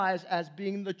as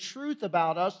being the truth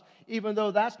about us, even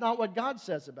though that's not what God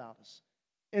says about us.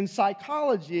 In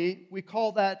psychology, we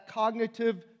call that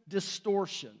cognitive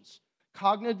distortions.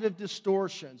 Cognitive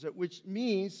distortions, which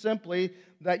means simply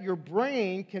that your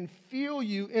brain can fool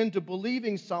you into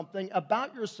believing something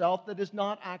about yourself that is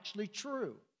not actually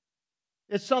true.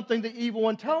 It's something the evil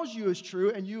one tells you is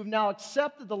true, and you have now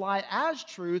accepted the lie as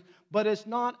truth, but it's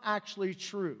not actually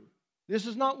true. This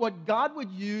is not what God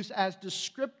would use as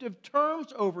descriptive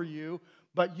terms over you,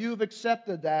 but you've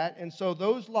accepted that, and so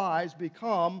those lies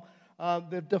become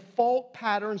the default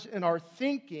patterns in our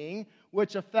thinking,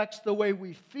 which affects the way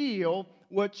we feel,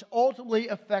 which ultimately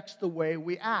affects the way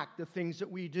we act, the things that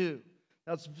we do.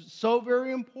 That's so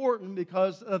very important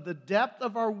because of the depth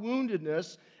of our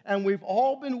woundedness, and we've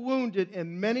all been wounded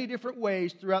in many different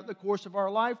ways throughout the course of our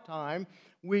lifetime.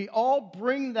 We all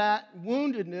bring that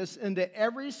woundedness into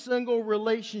every single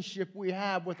relationship we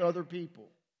have with other people.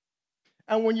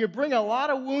 And when you bring a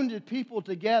lot of wounded people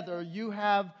together, you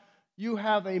have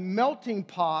a melting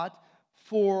pot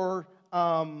for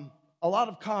a lot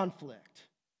of conflict,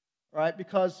 right?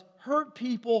 Because hurt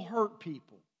people hurt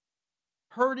people.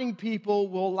 Hurting people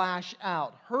will lash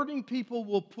out. Hurting people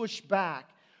will push back.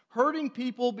 Hurting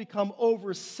people become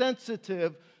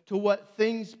oversensitive to what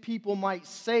things people might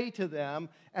say to them,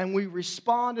 and we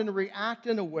respond and react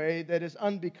in a way that is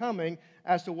unbecoming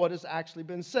as to what has actually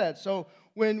been said. So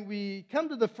when we come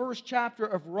to the first chapter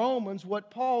of Romans,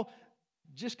 what Paul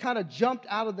just kind of jumped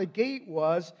out of the gate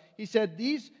was, he said,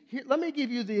 let me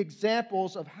give you the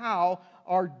examples of how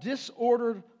our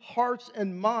disordered hearts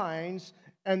and minds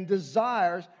and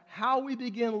desires, how we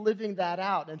begin living that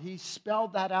out. And he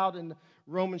spelled that out in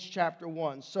Romans chapter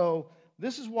 1. So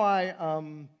this is why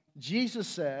Jesus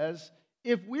says,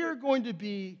 if we're going to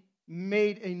be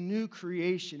made a new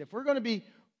creation, if we're going to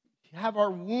have our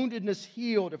woundedness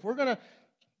healed, if we're going to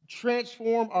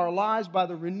transform our lives by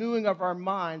the renewing of our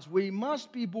minds, we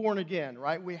must be born again,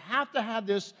 right? We have to have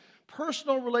this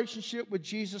personal relationship with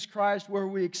Jesus Christ where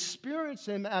we experience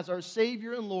Him as our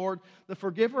Savior and Lord, the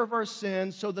forgiver of our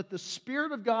sins, so that the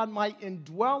Spirit of God might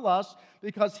indwell us,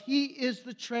 because He is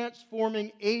the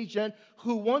transforming agent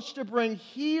who wants to bring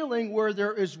healing where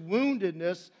there is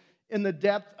woundedness in the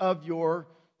depth of your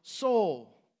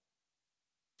soul.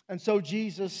 And so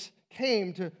Jesus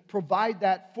came to provide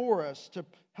that for us, to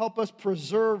help us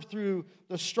preserve through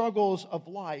the struggles of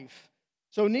life.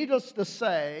 So needless to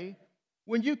say,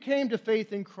 when you came to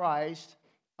faith in Christ,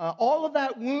 all of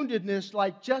that woundedness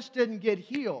just didn't get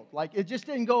healed. It just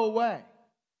didn't go away.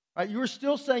 Right? You were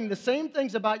still saying the same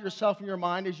things about yourself in your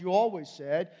mind as you always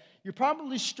said. You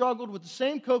probably struggled with the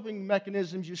same coping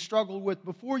mechanisms you struggled with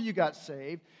before you got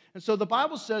saved. And so the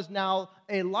Bible says now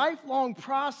a lifelong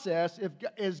process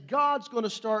is God's going to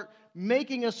start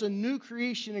making us a new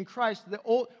creation in Christ.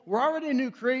 We're already a new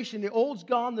creation. The old's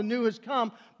gone, the new has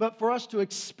come. But for us to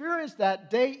experience that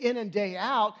day in and day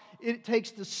out, it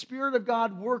takes the Spirit of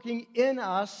God working in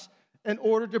us in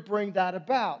order to bring that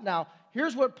about. Now,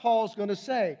 here's what Paul's going to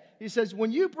say. He says,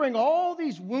 when you bring all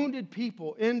these wounded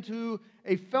people into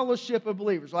a fellowship of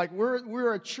believers, like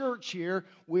we're a church here,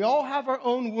 we all have our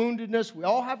own woundedness, we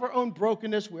all have our own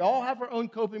brokenness, we all have our own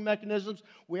coping mechanisms,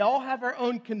 we all have our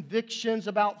own convictions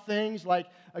about things. Like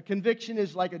a conviction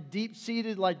is like a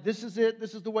deep-seated, like this is it,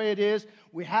 this is the way it is.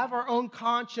 We have our own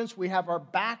conscience, we have our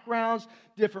backgrounds,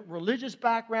 different religious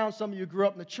backgrounds. Some of you grew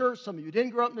up in the church, some of you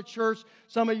didn't grow up in the church.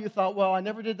 Some of you thought, well, I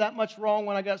never did that much wrong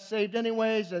when I got saved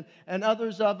anyways. And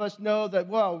others of us know that,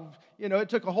 well, it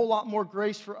took a whole lot more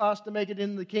grace for us to make it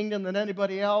in the kingdom than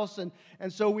anybody else. And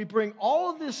so we bring all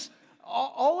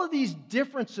of these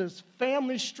differences,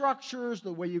 family structures,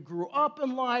 the way you grew up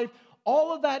in life,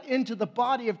 all of that into the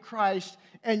body of Christ.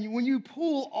 And when you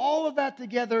pull all of that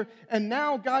together, and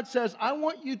now God says, I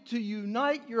want you to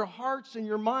unite your hearts and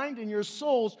your mind and your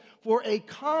souls for a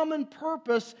common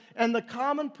purpose, and the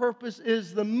common purpose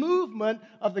is the movement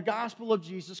of the gospel of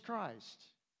Jesus Christ.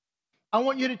 I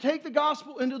want you to take the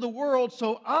gospel into the world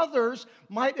so others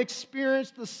might experience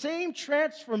the same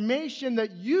transformation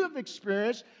that you have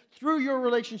experienced through your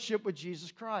relationship with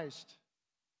Jesus Christ.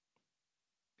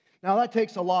 Now, that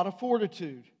takes a lot of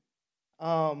fortitude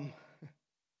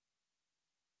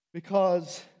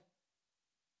because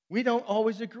we don't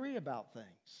always agree about things.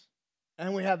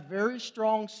 And we have very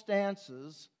strong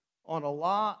stances on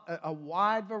a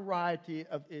wide variety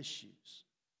of issues.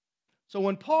 So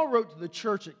when Paul wrote to the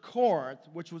church at Corinth,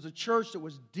 which was a church that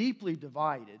was deeply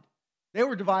divided, they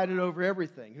were divided over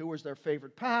everything. Who was their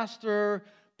favorite pastor,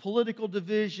 political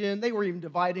division. They were even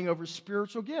dividing over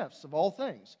spiritual gifts, of all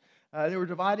things. They were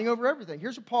dividing over everything.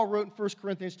 Here's what Paul wrote in 1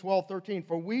 Corinthians 12:13.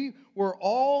 For we were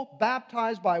all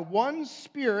baptized by one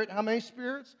Spirit. How many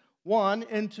spirits? One,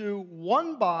 into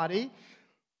one body,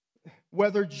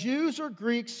 whether Jews or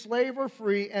Greeks, slave or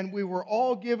free, and we were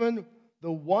all given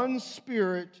the one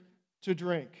Spirit to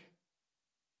drink.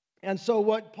 And so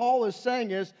what Paul is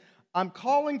saying is, I'm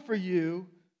calling for you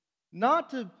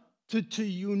not to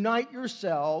unite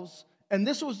yourselves. And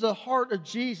this was the heart of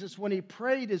Jesus when he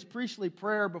prayed his priestly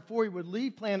prayer before he would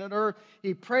leave planet Earth.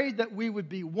 He prayed that we would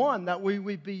be one, that we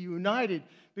would be united.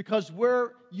 Because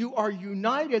where you are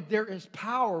united, there is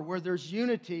power. Where there's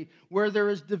unity, where there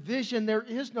is division, there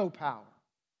is no power.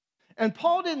 And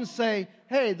Paul didn't say,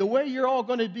 hey, the way you're all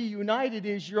going to be united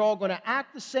is you're all going to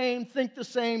act the same, think the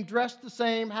same, dress the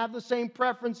same, have the same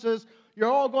preferences. You're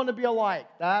all going to be alike.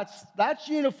 That's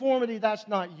uniformity. That's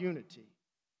not unity.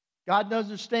 God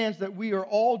understands that we are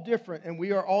all different and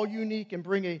we are all unique and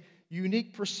bring a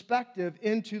unique perspective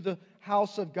into the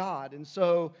house of God. And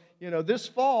so, this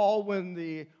fall when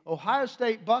the Ohio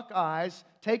State Buckeyes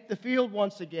take the field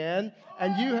once again,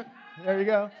 and there you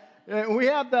go. We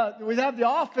have the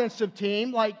offensive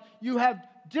team, like you have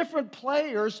different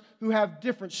players who have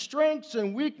different strengths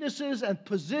and weaknesses and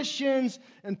positions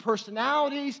and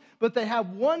personalities, but they have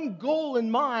one goal in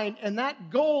mind, and that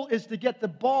goal is to get the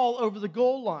ball over the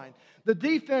goal line. The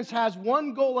defense has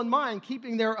one goal in mind,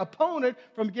 keeping their opponent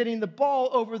from getting the ball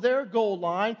over their goal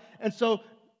line. And so,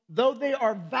 though they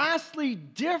are vastly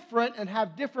different and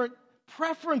have different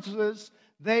preferences,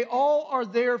 they all are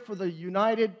there for the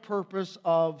united purpose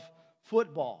of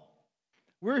football.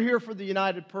 We're here for the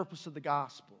united purpose of the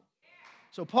gospel.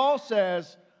 So Paul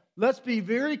says, let's be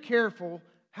very careful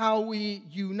how we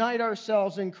unite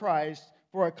ourselves in Christ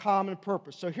for a common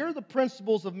purpose. So here are the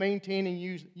principles of maintaining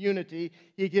unity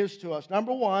he gives to us.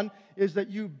 Number one is that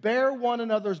you bear one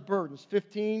another's burdens.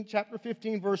 Chapter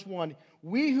 15, verse 1.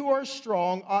 We who are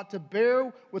strong ought to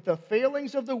bear with the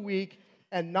failings of the weak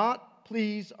and not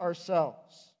please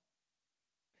ourselves.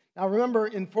 Now remember,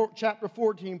 in chapter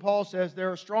 14, Paul says there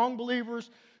are strong believers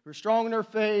who are strong in their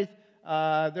faith.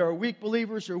 There are weak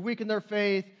believers who are weak in their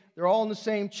faith. They're all in the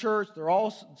same church. They're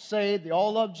all saved. They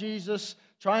all love Jesus,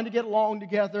 trying to get along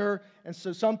together. And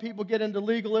so some people get into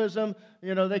legalism.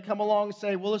 They come along and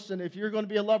say, well, listen, if you're going to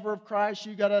be a lover of Christ,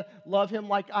 you got to love him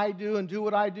like I do and do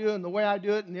what I do and the way I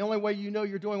do it. And the only way you know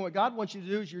you're doing what God wants you to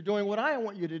do is you're doing what I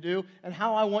want you to do and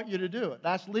how I want you to do it.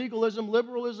 That's legalism,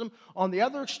 liberalism. On the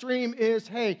other extreme is,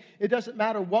 hey, it doesn't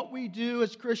matter what we do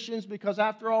as Christians because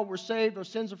after all, we're saved, our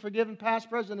sins are forgiven, past,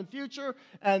 present, and future,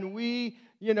 and we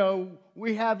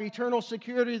have eternal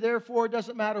security. Therefore, it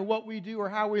doesn't matter what we do or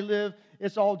how we live.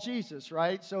 It's all Jesus,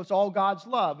 right? So it's all God's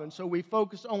love. And so we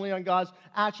focus only on God's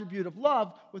attribute of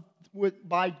love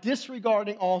by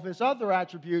disregarding all of his other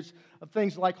attributes of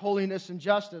things like holiness and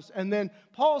justice. And then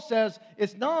Paul says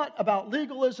it's not about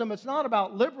legalism. It's not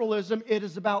about liberalism. It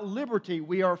is about liberty.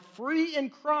 We are free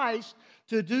in Christ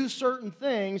to do certain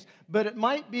things, but it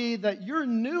might be that you're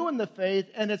new in the faith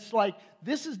and it's like,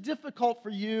 this is difficult for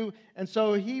you. And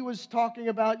so he was talking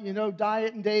about,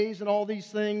 diet and days and all these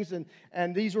things,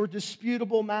 and these were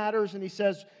disputable matters. And he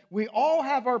says, we all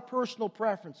have our personal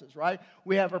preferences, right?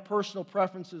 We have our personal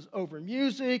preferences over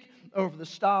music, over the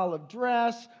style of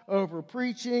dress, over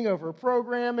preaching, over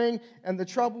programming. And the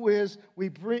trouble is, we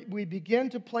begin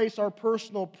to place our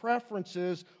personal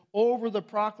preferences over the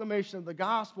proclamation of the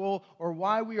gospel, or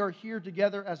why we are here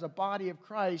together as a body of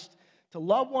Christ, to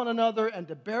love one another and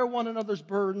to bear one another's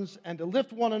burdens and to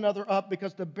lift one another up,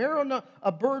 because to bear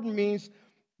a burden means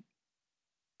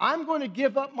I'm going to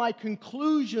give up my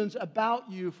conclusions about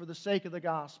you for the sake of the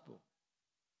gospel.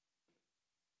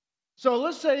 So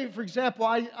let's say, for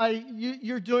example,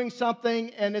 you're doing something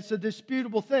and it's a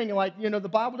disputable thing. Like, the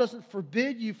Bible doesn't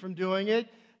forbid you from doing it.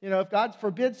 If God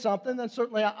forbids something, then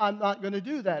certainly I'm not going to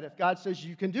do that. If God says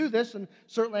you can do this, and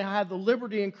certainly I have the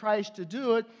liberty in Christ to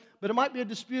do it, but it might be a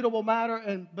disputable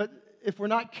matter. But if we're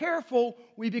not careful,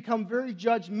 we become very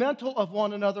judgmental of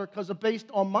one another because based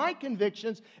on my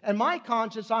convictions and my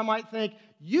conscience, I might think,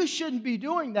 you shouldn't be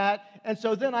doing that. And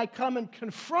so then I come and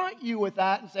confront you with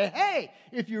that and say, hey,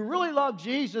 if you really love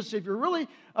Jesus, if you're really,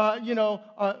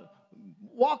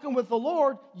 walking with the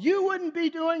Lord, you wouldn't be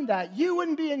doing that. You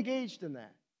wouldn't be engaged in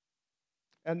that.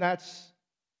 And that's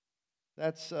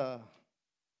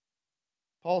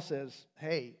Paul says,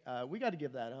 hey, we got to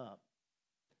give that up.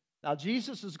 Now,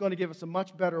 Jesus is going to give us a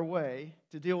much better way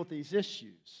to deal with these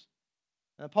issues.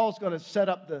 And Paul's going to set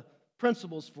up the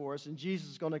principles for us, and Jesus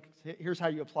is going to, here's how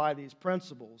you apply these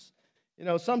principles. You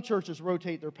know, some churches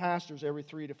rotate their pastors every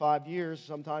 3 to 5 years.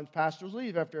 Sometimes pastors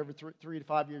leave after every 3 to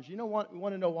 5 years. You know what? We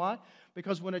want to know why?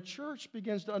 Because when a church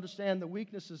begins to understand the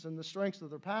weaknesses and the strengths of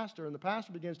their pastor, and the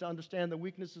pastor begins to understand the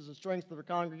weaknesses and strengths of their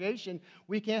congregation,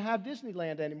 we can't have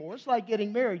Disneyland anymore. It's like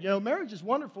getting married. You know, marriage is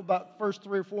wonderful about the first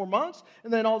 3 or 4 months,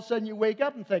 and then all of a sudden you wake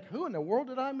up and think, who in the world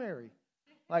did I marry?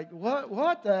 Like,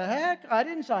 what the heck? I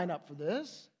didn't sign up for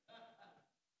this.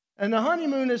 And the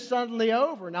honeymoon is suddenly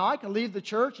over. Now, I can leave the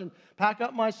church and pack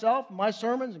up myself and my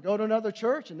sermons and go to another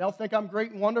church, and they'll think I'm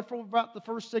great and wonderful about the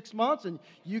first 6 months, and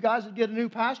you guys would get a new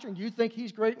pastor, and you think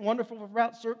he's great and wonderful for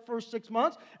about the first 6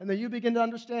 months, and then you begin to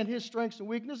understand his strengths and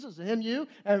weaknesses, and him, you,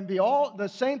 and be all the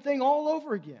same thing all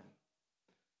over again.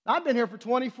 I've been here for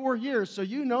 24 years, so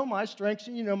you know my strengths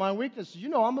and you know my weaknesses. You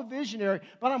know I'm a visionary,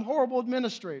 but I'm a horrible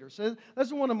administrator. So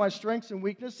that's one of my strengths and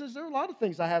weaknesses. There are a lot of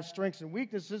things I have strengths and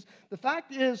weaknesses. The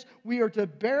fact is, we are to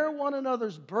bear one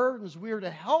another's burdens. We are to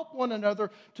help one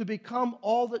another to become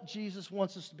all that Jesus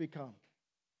wants us to become.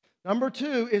 Number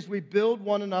 2 is we build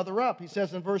one another up. He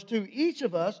says in verse 2, each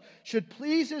of us should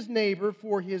please his neighbor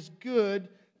for his good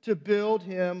to build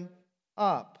him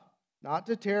up. Not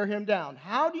to tear him down.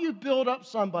 How do you build up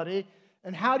somebody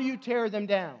and how do you tear them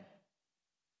down?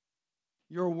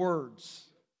 Your words.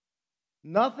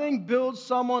 Nothing builds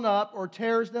someone up or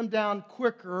tears them down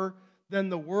quicker than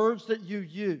the words that you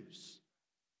use.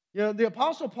 You know, the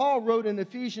Apostle Paul wrote in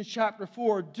Ephesians chapter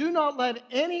 4, do not let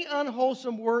any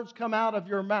unwholesome words come out of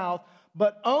your mouth,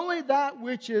 but only that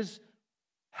which is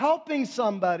helping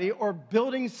somebody or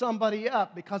building somebody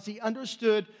up, because he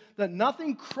understood that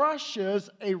nothing crushes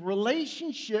a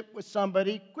relationship with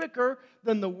somebody quicker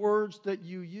than the words that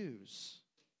you use.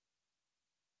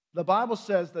 The Bible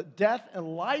says that death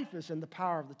and life is in the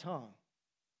power of the tongue.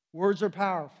 Words are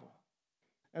powerful.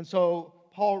 And so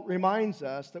Paul reminds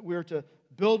us that we're to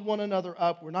build one another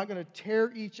up. We're not going to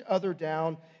tear each other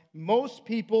down. Most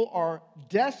people are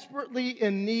desperately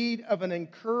in need of an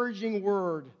encouraging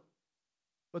word,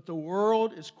 but the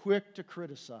world is quick to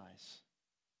criticize.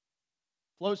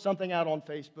 Float something out on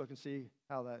Facebook and see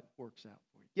how that works out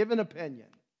for you. Give an opinion.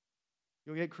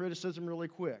 You'll get criticism really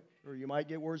quick, or you might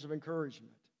get words of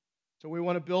encouragement. So we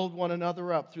want to build one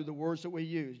another up through the words that we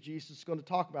use. Jesus is going to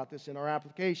talk about this in our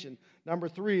application. Number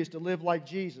 3 is to live like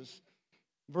Jesus.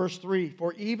 Verse 3,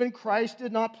 for even Christ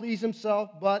did not please himself,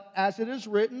 but as it is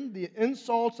written, the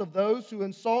insults of those who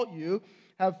insult you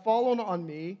have fallen on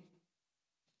me.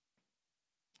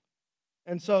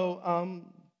 And so,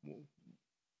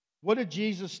 what did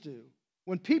Jesus do?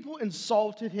 When people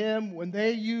insulted him, when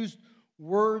they used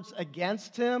words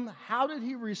against him, how did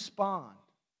he respond?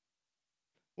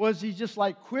 Was he just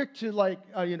like quick to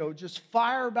just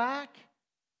fire back?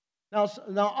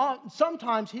 Now,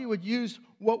 sometimes he would use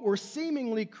what were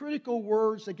seemingly critical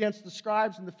words against the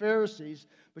scribes and the Pharisees,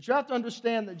 but you have to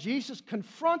understand that Jesus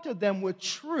confronted them with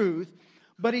truth,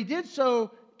 but he did so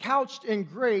couched in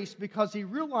grace because he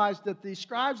realized that the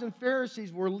scribes and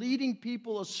Pharisees were leading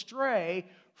people astray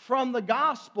from the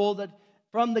gospel,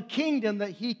 from the kingdom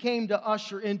that he came to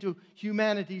usher into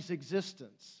humanity's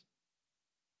existence.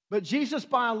 But Jesus,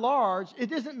 by and large,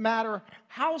 it doesn't matter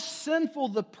how sinful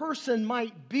the person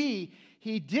might be,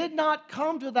 he did not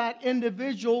come to that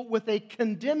individual with a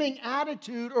condemning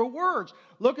attitude or words.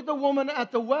 Look at the woman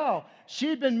at the well.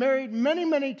 She'd been married many,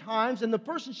 many times, and the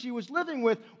person she was living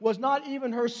with was not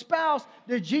even her spouse.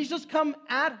 Did Jesus come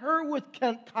at her with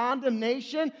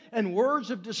condemnation and words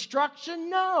of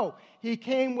destruction? No. He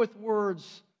came with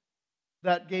words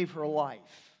that gave her life.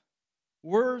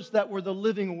 Words that were the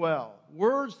living well.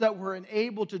 Words that were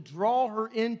able to draw her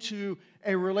into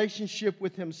a relationship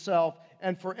with himself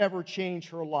and forever change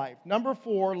her life. Number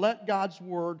 4, let God's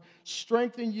word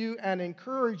strengthen you and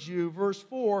encourage you. Verse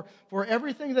 4, for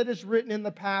everything that is written in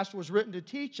the past was written to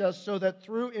teach us, so that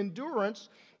through endurance,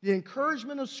 the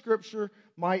encouragement of Scripture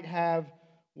might have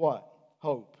what?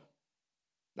 Hope.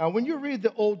 Now, when you read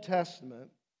the Old Testament,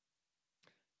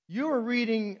 you are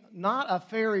reading not a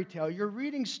fairy tale. You're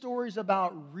reading stories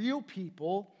about real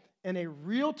people in a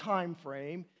real time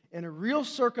frame, in a real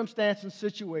circumstance and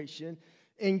situation,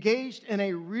 engaged in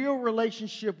a real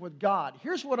relationship with God.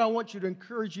 Here's what I want you to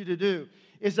encourage you to do,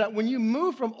 is that when you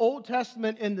move from Old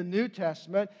Testament into New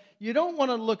Testament, you don't want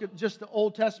to look at just the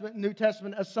Old Testament and New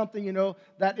Testament as something,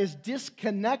 that is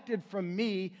disconnected from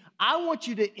me. I want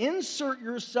you to insert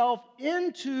yourself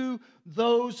into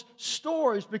those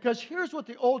stories, because here's what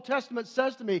the Old Testament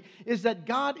says to me, is that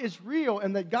God is real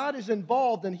and that God is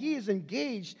involved and He is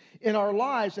engaged in our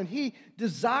lives and He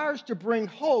desires to bring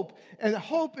hope, and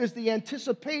hope is the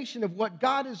anticipation of what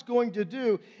God is going to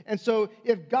do. And so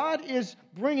if God is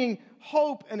bringing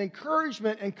hope and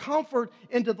encouragement and comfort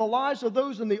into the lives of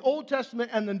those in the Old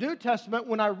Testament and the New Testament.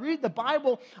 When I read the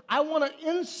Bible, I want to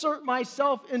insert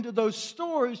myself into those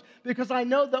stories because I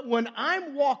know that when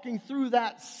I'm walking through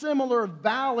that similar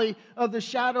valley of the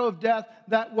shadow of death,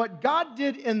 that what God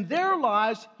did in their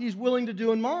lives, He's willing to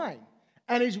do in mine,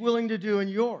 and He's willing to do in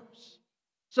yours.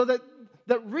 So that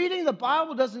reading the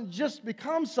Bible doesn't just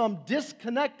become some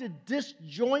disconnected,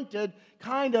 disjointed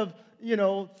kind of,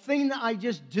 thing that I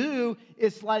just do.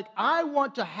 It's like I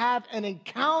want to have an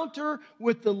encounter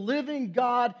with the living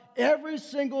God every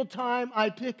single time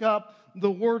I pick up the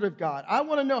Word of God. I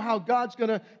want to know how God's going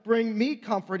to bring me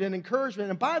comfort and encouragement.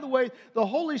 And by the way, the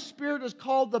Holy Spirit is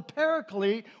called the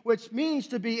Paraclete, which means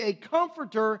to be a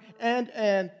comforter and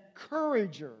an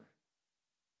encourager.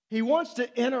 He wants to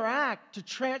interact, to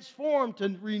transform,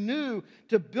 to renew,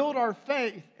 to build our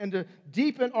faith, and to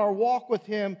deepen our walk with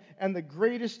Him. And the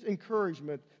greatest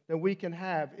encouragement that we can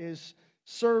have is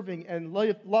serving and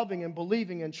loving and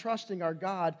believing and trusting our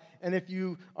God. And if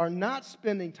you are not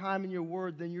spending time in your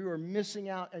Word, then you are missing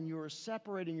out and you are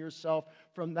separating yourself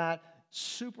from that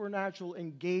supernatural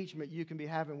engagement you can be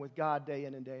having with God day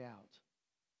in and day out.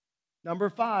 Number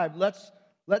 5,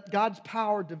 let God's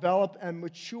power develop and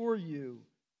mature you.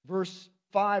 Verse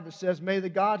 5, it says, "May the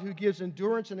God who gives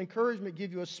endurance and encouragement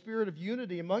give you a spirit of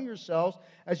unity among yourselves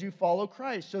as you follow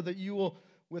Christ, so that you will,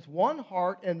 with one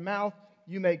heart and mouth,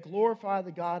 you may glorify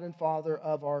the God and Father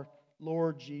of our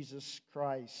Lord Jesus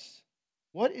Christ."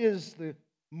 What is the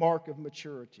mark of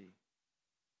maturity?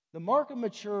 The mark of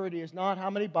maturity is not how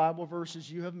many Bible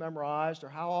verses you have memorized or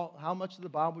how much of the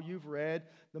Bible you've read.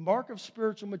 The mark of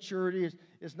spiritual maturity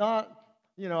is not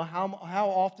how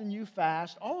often you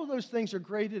fast. All of those things are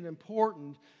great and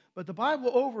important. But the Bible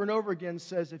over and over again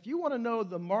says if you want to know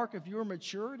the mark of your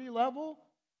maturity level,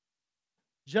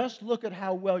 just look at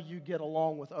how well you get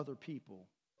along with other people.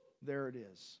 There it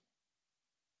is.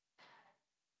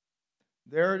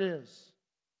 There it is.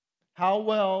 How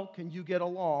well can you get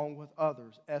along with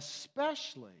others,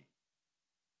 especially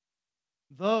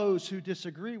those who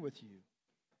disagree with you,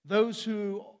 those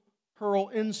who hurl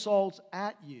insults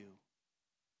at you,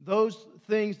 those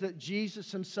things that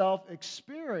Jesus Himself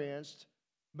experienced,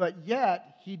 but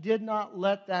yet He did not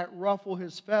let that ruffle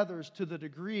His feathers to the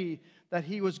degree that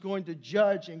He was going to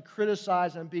judge and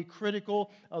criticize and be critical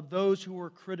of those who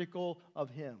were critical of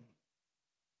Him.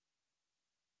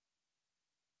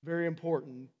 Very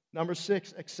important. Number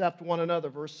 6, accept one another.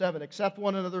 Verse 7, accept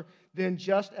one another then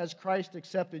just as Christ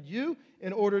accepted you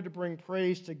in order to bring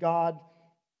praise to God.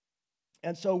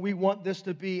 And so we want this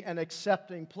to be an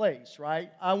accepting place,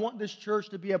 right? I want this church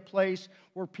to be a place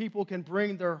where people can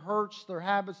bring their hurts, their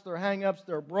habits, their hang-ups,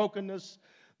 their brokenness,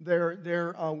 their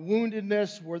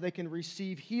woundedness, where they can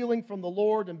receive healing from the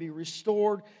Lord and be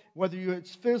restored, whether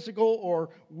it's physical or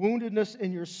woundedness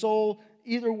in your soul.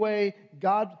 Either way,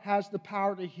 God has the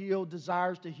power to heal,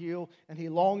 desires to heal, and He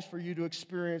longs for you to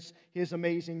experience His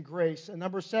amazing grace. And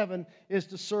number 7 is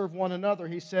to serve one another.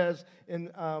 He says in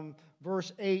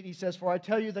verse 8, he says, "For I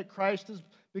tell you that Christ has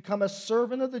become a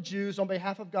servant of the Jews on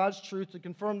behalf of God's truth to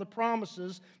confirm the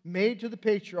promises made to the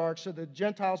patriarchs so that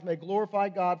Gentiles may glorify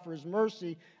God for His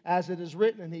mercy, as it is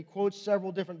written." And he quotes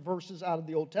several different verses out of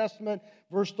the Old Testament.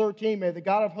 Verse 13, "May the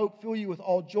God of hope fill you with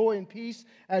all joy and peace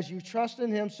as you trust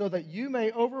in Him, so that you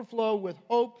may overflow with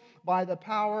hope by the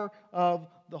power of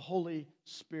the Holy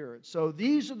Spirit." So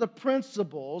these are the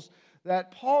principles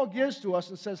that Paul gives to us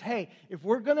and says, hey, if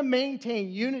we're going to maintain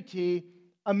unity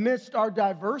amidst our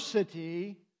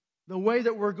diversity, the way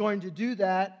that we're going to do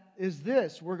that is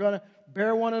this. We're going to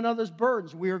bear one another's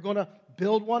burdens. We are going to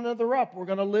build one another up. We're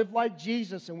going to live like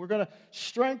Jesus, and we're going to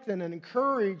strengthen and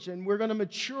encourage, and we're going to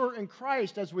mature in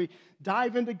Christ as we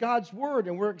dive into God's Word,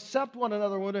 and we'll accept one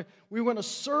another. We want to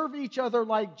serve each other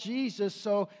like Jesus.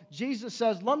 So Jesus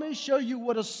says, let me show you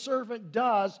what a servant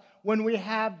does when we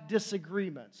have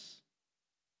disagreements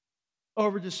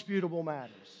over disputable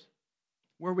matters,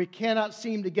 where we cannot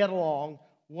seem to get along.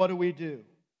 What do?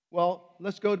 Well,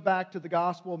 let's go back to the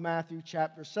Gospel of Matthew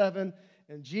chapter 7.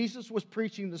 And Jesus was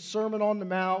preaching the Sermon on the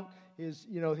Mount, his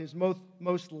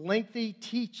most lengthy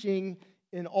teaching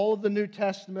in all of the New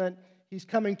Testament. He's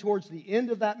coming towards the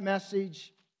end of that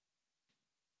message.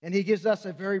 And He gives us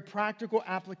a very practical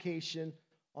application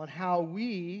on how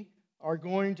we are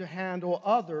going to handle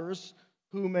others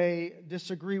who may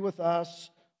disagree with us.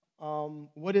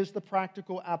 What is the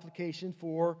practical application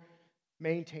for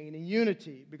maintaining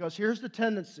unity? Because here's the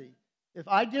tendency. If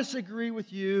I disagree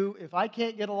with you, if I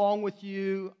can't get along with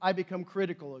you, I become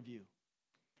critical of you.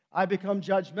 I become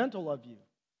judgmental of you.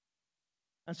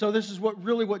 And so this is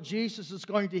what Jesus is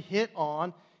going to hit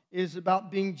on, is about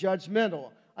being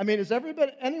judgmental. I mean, has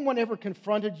anyone ever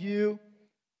confronted you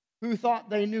who thought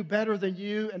they knew better than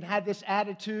you and had this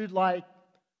attitude like,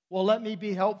 well, let me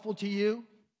be helpful to you?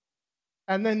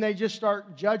 And then they just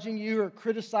start judging you or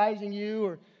criticizing you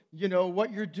or,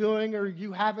 what you're doing or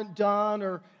you haven't done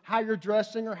or how you're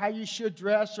dressing or how you should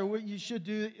dress or what you should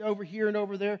do over here and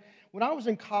over there. When I was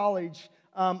in college,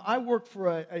 I worked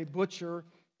for a butcher,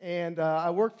 and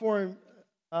I worked for him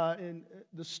in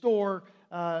the store.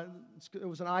 It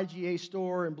was an IGA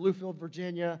store in Bluefield,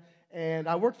 Virginia, and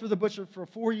I worked for the butcher for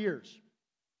 4 years.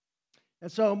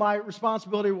 And so my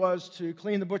responsibility was to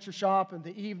clean the butcher shop in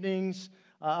the evenings.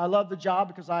 I loved the job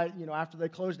because after they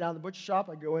closed down the butcher shop,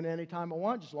 I'd go in anytime I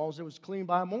wanted, as long as it was clean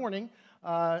by morning.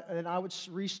 And I would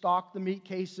restock the meat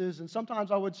cases, and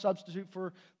sometimes I would substitute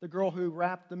for the girl who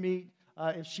wrapped the meat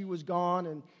if she was gone.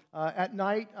 And at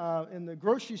night, in the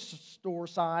grocery store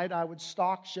side, I would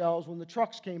stock shelves when the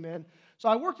trucks came in. So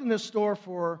I worked in this store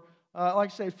for,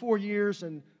 4 years,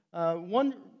 and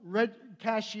one red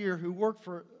cashier who worked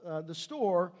for the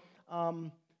store,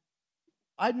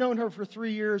 I'd known her for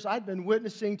 3 years. I'd been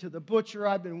witnessing to the butcher.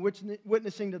 I'd been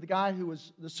witnessing to the guy who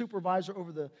was the supervisor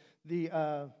over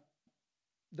the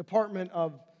department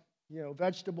of,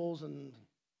 vegetables, and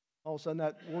all of a sudden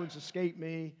that words escape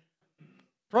me.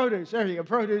 Produce, there you go,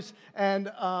 produce. And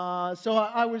so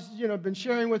I was, been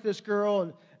sharing with this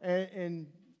girl, and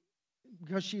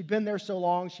because she'd been there so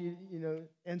long,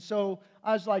 and so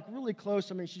I was like really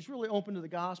close. I mean, she's really open to the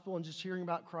gospel and just hearing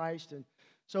about Christ. And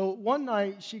so one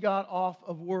night she got off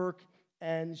of work,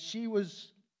 and she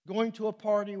was going to a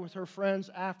party with her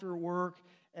friends after work,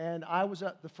 and I was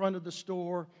at the front of the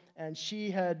store, and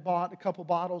she had bought a couple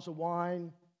bottles of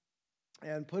wine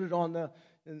and put it on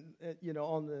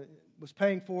was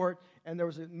paying for it, and there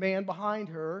was a man behind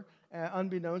her,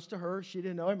 unbeknownst to her. She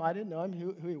didn't know him. I didn't know him,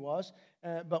 who he was.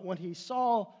 But when he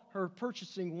saw her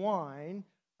purchasing wine,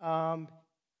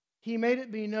 he made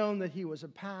it be known that he was a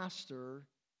pastor,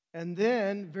 and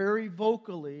then very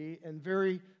vocally and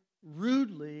very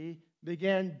rudely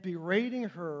began berating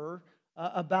her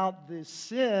about the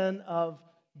sin of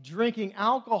drinking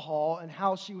alcohol and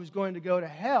how she was going to go to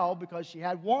hell because she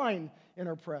had wine in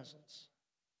her presence.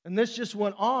 And this just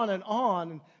went on and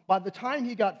on. And by the time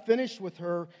he got finished with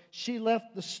her, she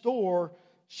left the store.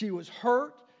 She was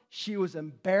hurt. She was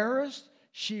embarrassed.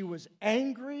 She was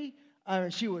angry.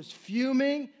 She was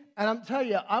fuming. And I'm telling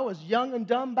you, I was young and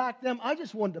dumb back then. I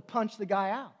just wanted to punch the guy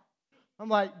out. I'm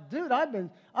like, dude, I've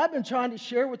been trying to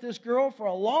share with this girl for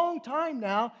a long time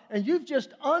now, and you've just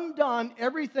undone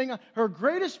everything. Her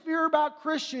greatest fear about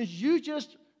Christians, you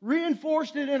just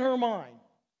reinforced it in her mind.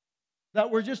 That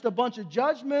we're just a bunch of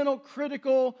judgmental,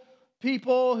 critical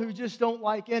people who just don't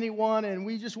like anyone, and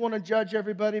we just want to judge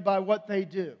everybody by what they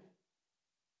do.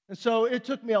 And so it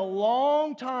took me a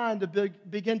long time to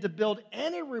begin to build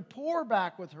any rapport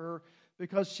back with her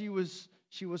because she was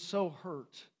so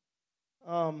hurt.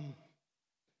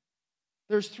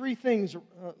 There's three things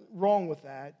wrong with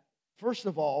that. First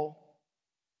of all,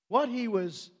 what he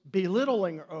was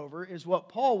belittling her over is what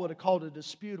Paul would have called a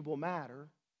disputable matter.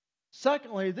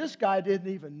 Secondly, this guy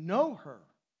didn't even know her.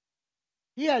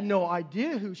 He had no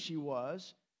idea who she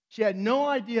was. She had no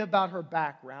idea about her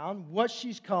background, what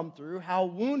she's come through, how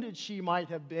wounded she might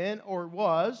have been or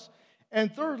was.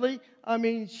 And thirdly,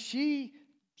 she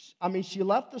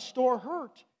left the store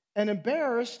hurt and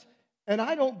embarrassed, and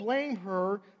I don't blame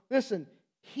her. Listen,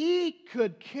 he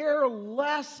could care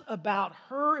less about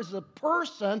her as a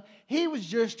person. He was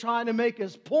just trying to make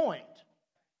his point.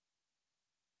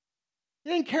 He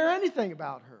didn't care anything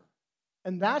about her.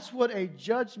 And that's what a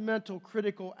judgmental,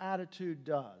 critical attitude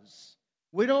does.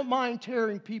 We don't mind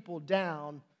tearing people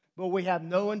down, but we have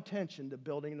no intention of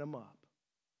building them up.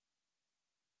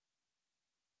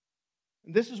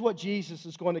 And this is what Jesus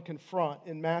is going to confront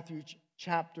in Matthew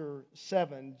chapter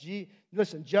 7.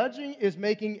 Listen, judging is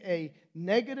making a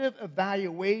negative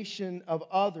evaluation of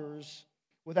others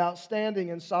without standing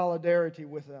in solidarity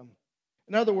with them.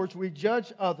 In other words, we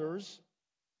judge others,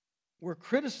 we're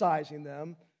criticizing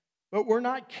them, but we're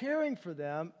not caring for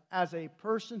them as a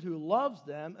person who loves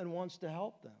them and wants to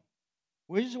help them.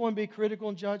 We just want to be critical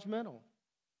and judgmental.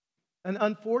 And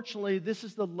unfortunately, this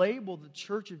is the label the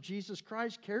Church of Jesus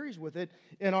Christ carries with it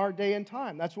in our day and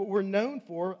time. That's what we're known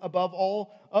for above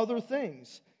all other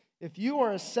things. If you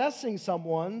are assessing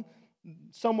someone's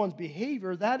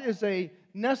behavior, that is a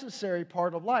necessary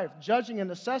part of life. Judging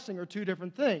and assessing are two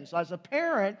different things. As a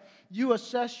parent, you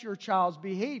assess your child's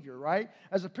behavior, right?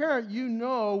 As a parent, you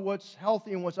know what's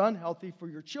healthy and what's unhealthy for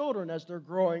your children as they're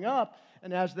growing up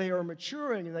and as they are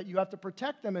maturing, and that you have to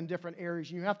protect them in different areas.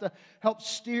 And you have to help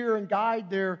steer and guide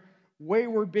their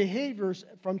wayward behaviors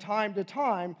from time to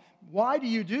time. Why do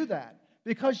you do that?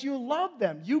 Because you love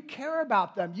them. You care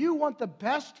about them. You want the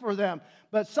best for them.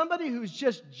 But somebody who's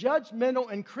just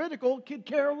judgmental and critical could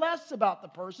care less about the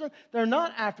person. They're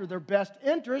not after their best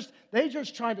interest. They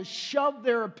just try to shove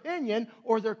their opinion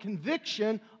or their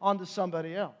conviction onto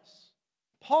somebody else.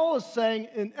 Paul is saying,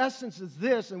 in essence, is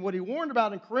this, and what he warned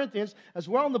about in Corinthians, as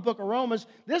well in the book of Romans,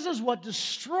 this is what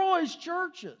destroys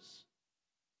churches.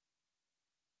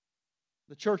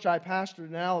 The church I pastored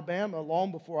in Alabama,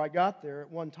 long before I got there, at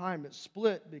one time it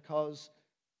split because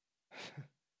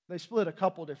they split a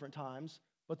couple different times.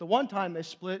 But the one time they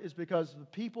split is because the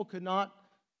people could not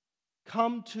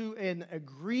come to an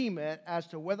agreement as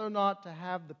to whether or not to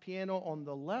have the piano on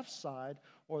the left side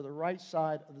or the right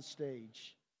side of the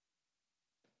stage.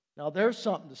 Now, there's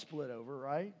something to split over,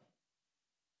 right?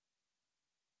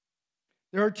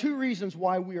 There are two reasons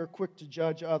why we are quick to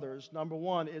judge others. Number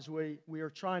one is we are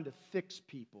trying to fix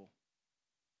people.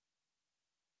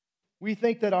 We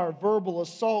think that our verbal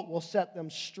assault will set them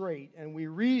straight, and we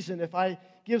reason if I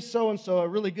give so-and-so a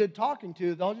really good talking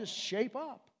to, they'll just shape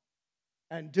up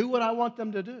and do what I want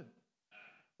them to do,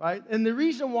 right? And the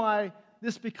reason why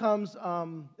this becomes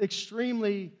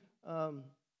extremely,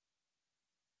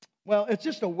 it's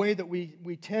just a way that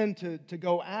we tend to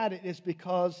go at it is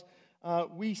because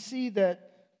we see that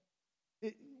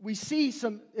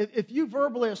if you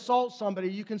verbally assault somebody,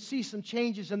 you can see some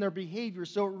changes in their behavior,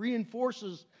 so it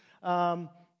reinforces, the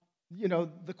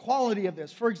quality of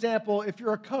this. For example, if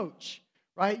you're a coach,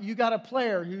 right, you got a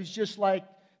player who's just like,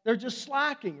 they're just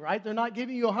slacking, right? They're not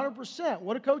giving you 100%.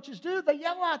 What do coaches do? They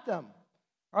yell at them.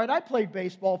 All right, I played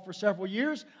baseball for several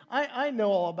years. I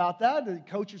know all about that. The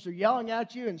coaches are yelling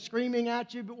at you and screaming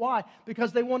at you, but why?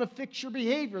 Because they want to fix your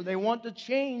behavior. They want to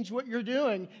change what you're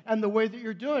doing and the way that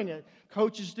you're doing it.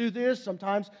 Coaches do this.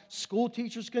 Sometimes school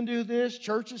teachers can do this.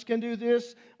 Churches can do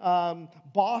this.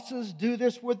 Bosses do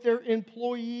this with their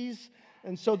employees.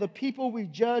 And so the people we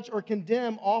judge or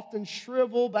condemn often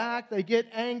shrivel back. They get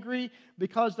angry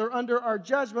because they're under our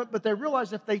judgment, but they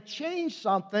realize if they change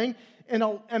something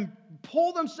and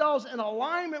pull themselves in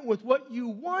alignment with what you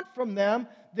want from them,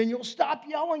 then you'll stop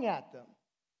yelling at them.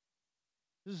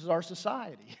 This is our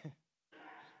society.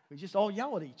 We just all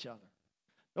yell at each other.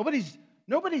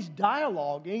 Nobody's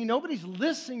dialoguing. Nobody's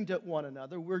listening to one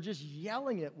another. We're just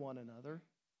yelling at one another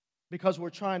because we're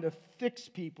trying to fix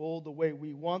people the way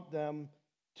we want them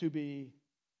to be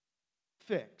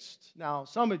fixed. Now,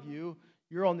 some of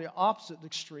you're on the opposite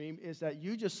extreme, is that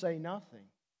you just say nothing.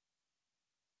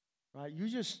 Right? You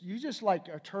just like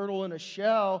a turtle in a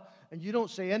shell, and you don't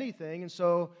say anything, and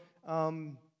so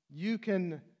you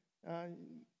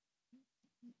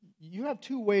have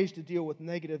two ways to deal with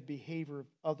negative behavior of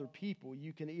other people.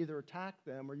 You can either attack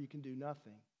them or you can do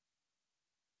nothing.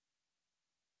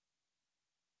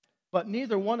 But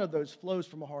neither one of those flows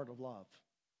from a heart of love.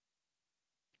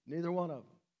 Neither one of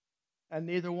them. And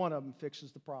neither one of them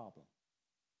fixes the problem.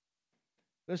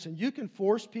 Listen, you can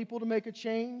force people to make a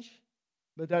change,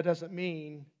 but that doesn't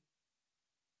mean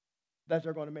that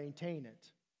they're going to maintain it.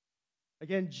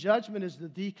 Again, judgment is the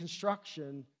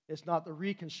deconstruction, it's not the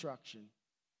reconstruction.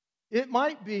 It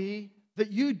might be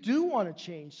that you do want to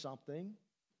change something,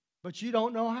 but you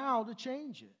don't know how to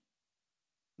change it.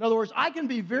 In other words, I can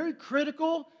be very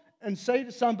critical and say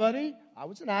to somebody, I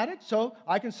was an addict, so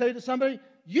I can say to somebody,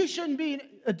 you shouldn't be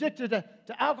addicted to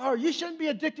alcohol. You shouldn't be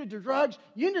addicted to drugs.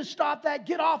 You need to stop that.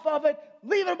 Get off of it.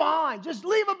 Leave it behind. Just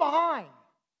leave it behind.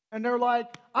 And they're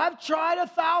like, I've tried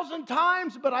 1,000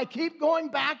 times, but I keep going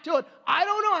back to it. I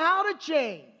don't know how to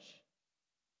change.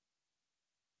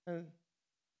 And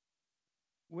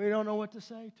we don't know what to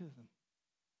say to them.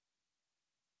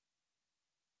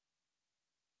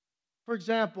 For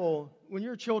example, when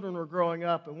your children were growing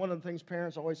up, and one of the things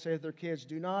parents always say to their kids,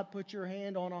 do not put your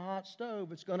hand on a hot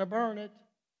stove. It's going to burn it.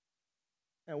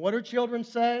 And what do children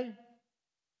say?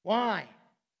 Why?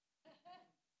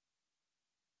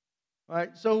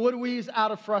 Right, so what do we use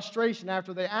out of frustration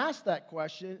after they ask that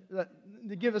question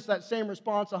to give us that same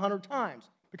response 100 times?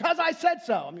 Because I said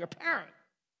so. I'm your parent.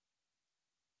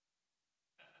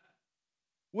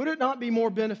 Would it not be more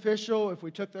beneficial if we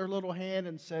took their little hand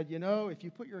and said, if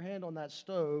you put your hand on that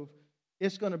stove,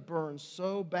 it's going to burn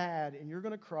so bad and you're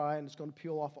going to cry and it's going to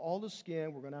peel off all the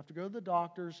skin. We're going to have to go to the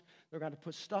doctors. They're going to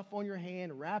put stuff on your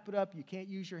hand, wrap it up. You can't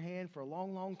use your hand for a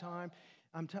long, long time.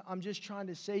 I'm just trying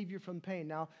to save you from pain.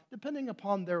 Now, depending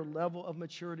upon their level of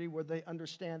maturity, whether they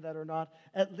understand that or not,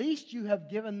 at least you have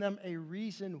given them a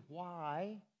reason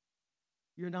why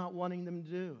you're not wanting them to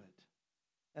do it.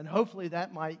 And hopefully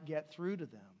that might get through to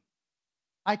them.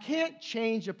 I can't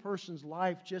change a person's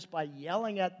life just by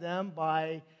yelling at them,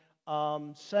 by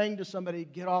saying to somebody,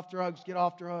 get off drugs, get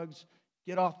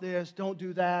off this, don't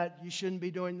do that, you shouldn't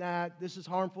be doing that, this is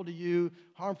harmful to you,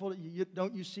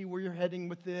 don't you see where you're heading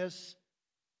with this?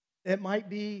 It might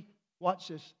be, watch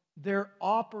this, they're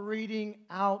operating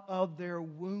out of their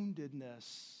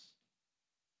woundedness.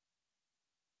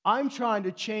 I'm trying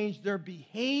to change their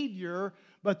behavior,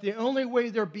 but the only way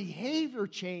their behavior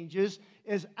changes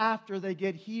is after they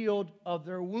get healed of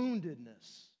their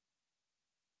woundedness,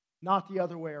 not the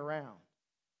other way around.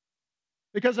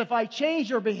 Because if I change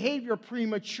their behavior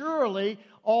prematurely,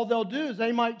 all they'll do is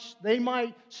they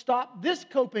might stop this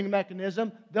coping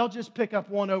mechanism. They'll just pick up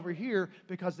one over here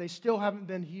because they still haven't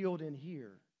been healed in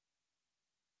here.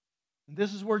 And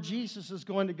this is where Jesus is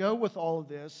going to go with all of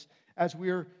this as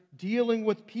we're dealing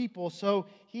with people. So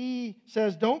he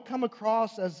says, don't come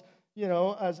across as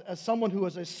someone who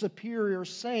is a superior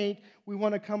saint. We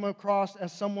want to come across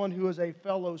as someone who is a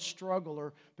fellow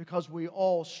struggler, because we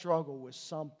all struggle with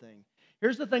something.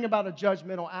 Here's the thing about a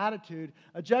judgmental attitude.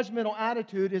 A judgmental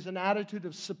attitude is an attitude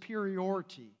of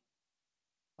superiority.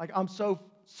 Like, I'm so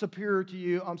superior to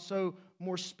you. I'm so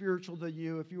more spiritual than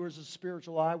you. If you were as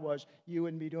spiritual as I was, you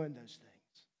wouldn't be doing those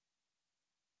things.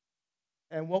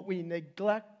 And what we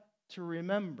neglect to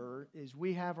remember is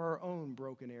we have our own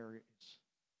broken areas.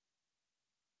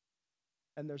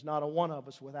 And there's not a one of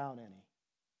us without any.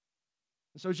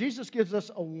 And so Jesus gives us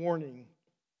a warning.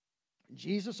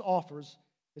 Jesus offers,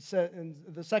 it said, and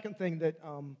the second thing that,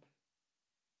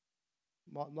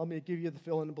 let me give you the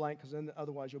fill in the blank, because then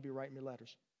otherwise you'll be writing me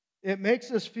letters. It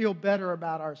makes us feel better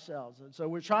about ourselves. And so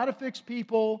we try to fix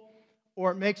people,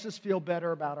 or it makes us feel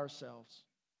better about ourselves.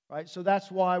 Right? So that's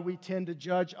why we tend to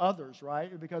judge others,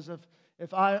 right? Because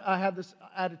if I have this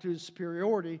attitude of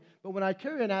superiority, but when I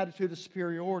carry an attitude of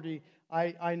superiority,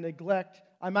 I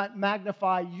might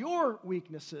magnify your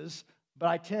weaknesses, but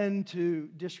I tend to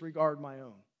disregard my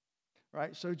own.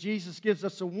 Right? So Jesus gives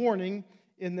us a warning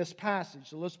in this passage.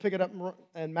 So let's pick it up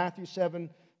in Matthew 7,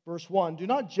 verse 1. Do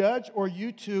not judge, or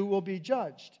you too will be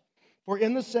judged. For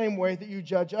in the same way that you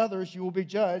judge others, you will be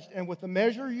judged, and with the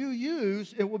measure you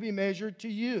use, it will be measured to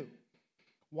you.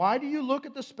 Why do you look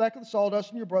at the speck of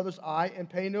sawdust in your brother's eye and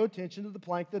pay no attention to the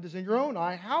plank that is in your own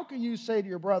eye? How can you say to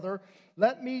your brother,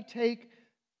 let me take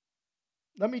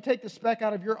the speck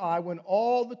out of your eye, when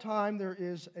all the time there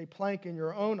is a plank in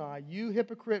your own eye? You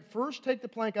hypocrite, first take the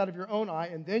plank out of your own eye,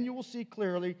 and then you will see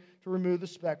clearly to remove the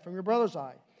speck from your brother's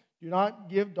eye. Do not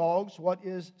give dogs what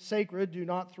is sacred. Do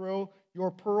not throw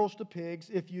your pearls to pigs.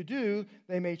 If you do,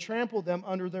 they may trample them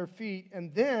under their feet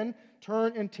and then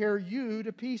turn and tear you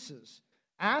to pieces.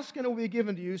 Ask and it will be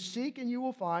given to you. Seek and you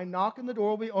will find. Knock and the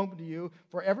door will be opened to you.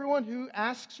 For everyone who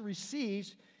asks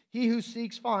receives. He who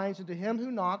seeks finds. And to him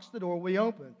who knocks, the door will be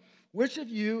open. Which of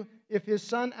you, if his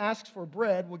son asks for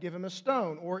bread, will give him a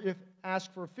stone? Or if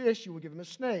asks for fish, you will give him a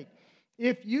snake?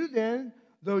 If you then,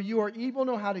 though you are evil,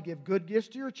 know how to give good gifts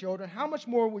to your children, how much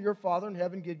more will your Father in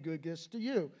heaven give good gifts to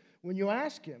you when you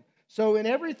ask him? So in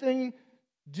everything,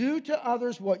 do to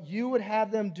others what you would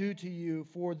have them do to you,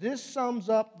 for this sums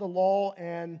up the law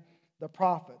and the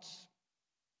prophets.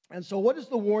 And so what is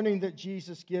the warning that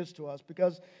Jesus gives to us?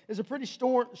 Because it's a pretty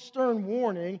stern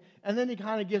warning, and then he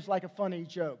kind of gives like a funny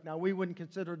joke. Now, we wouldn't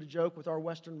consider it a joke with our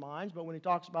Western minds, but when he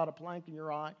talks about a plank in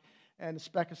your eye and a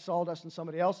speck of sawdust in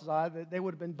somebody else's eye, they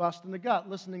would have been busting the gut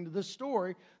listening to this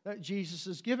story that Jesus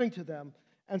is giving to them.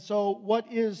 And so what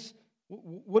is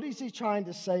he trying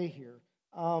to say here?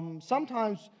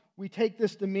 Sometimes we take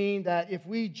this to mean that if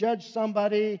we judge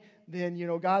somebody, then,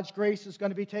 God's grace is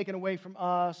going to be taken away from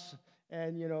us,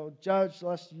 and, judge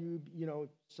lest you,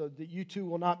 so that you too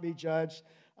will not be judged.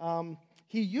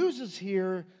 He uses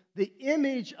here the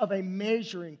image of a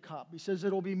measuring cup. He says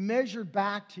it'll be measured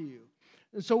back to you.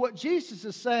 And so what Jesus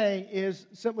is saying is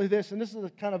simply this, and this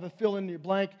is kind of a fill in your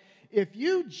blank. If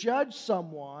you judge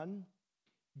someone,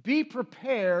 be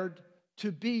prepared to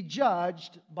be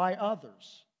judged by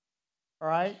others. All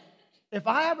right? If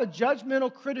I have a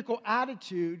judgmental, critical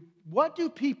attitude, what do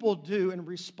people do in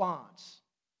response?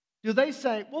 Do they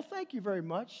say, well, thank you very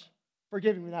much for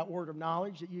giving me that word of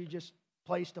knowledge that you just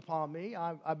placed upon me.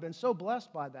 I've been so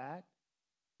blessed by that.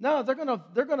 No,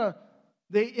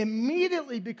 they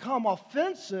immediately become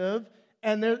offensive,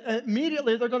 and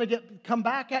immediately they're going to come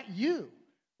back at you.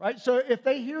 Right? So if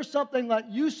they hear something like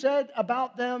you said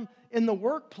about them in the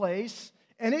workplace,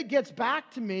 and it gets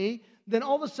back to me, then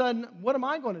all of a sudden, what am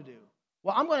I going to do?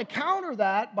 Well, I'm going to counter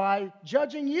that by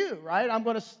judging you, right? I'm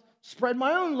going to spread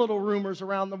my own little rumors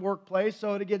around the workplace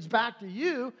so it gets back to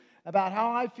you about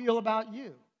how I feel about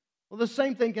you. Well, the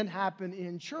same thing can happen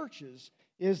in churches,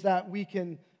 is that we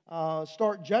can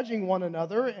start judging one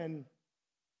another, and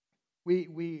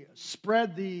we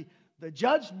spread the the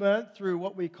judgment through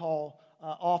what we call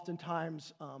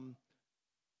oftentimes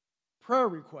prayer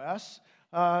requests.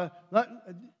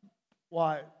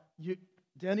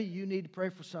 Denny, you need to pray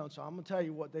for so-and-so. I'm going to tell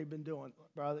you what they've been doing,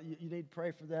 brother. You need to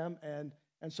pray for them. And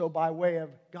so by way of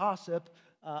gossip,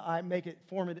 I make it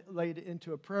formulated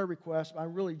into a prayer request.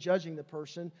 I'm really judging the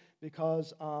person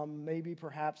because maybe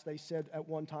perhaps they said at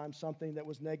one time something that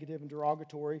was negative and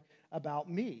derogatory about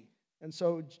me. And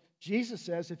so Jesus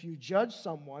says, if you judge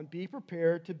someone, be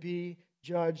prepared to be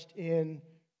judged in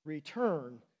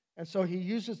return. And so he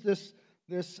uses this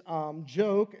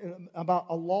joke about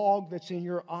a log that's in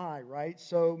your eye, right?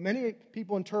 So many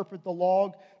people interpret the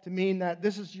log to mean that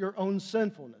this is your own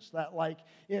sinfulness. That like,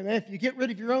 if you get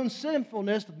rid of your own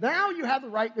sinfulness, now you have the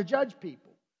right to judge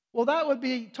people. Well, that would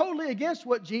be totally against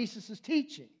what Jesus is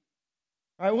teaching.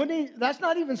 Right? That's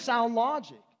not even sound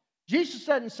logic. Jesus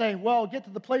didn't say, well, get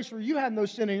to the place where you have no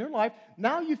sin in your life.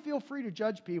 Now you feel free to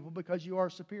judge people because you are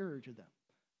superior to them.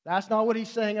 That's not what he's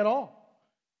saying at all.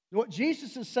 What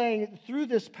Jesus is saying through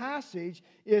this passage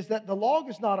is that the log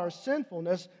is not our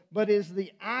sinfulness, but is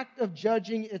the act of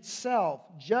judging itself.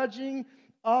 Judging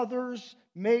others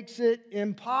makes it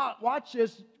impossible. Watch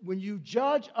this. When you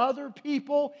judge other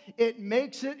people, it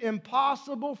makes it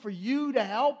impossible for you to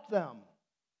help them.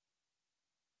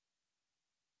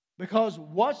 Because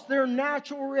what's their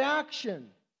natural reaction?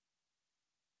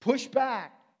 Push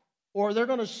back. Or they're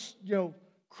going to,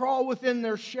 crawl within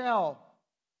their shell.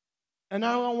 And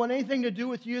I don't want anything to do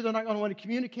with you. They're not going to want to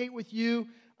communicate with you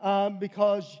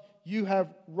because you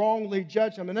have wrongly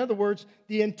judged them. In other words,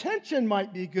 the intention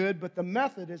might be good, but the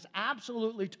method is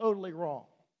absolutely, totally wrong.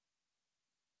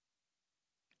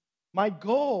 Our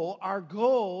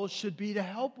goal should be to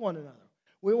help one another.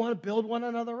 We want to build one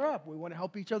another up. We want to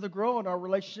help each other grow in our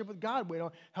relationship with God. We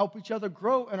want to help each other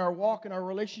grow in our walk in our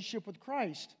relationship with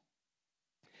Christ.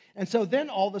 And so then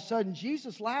all of a sudden,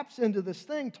 Jesus lapses into this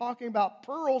thing talking about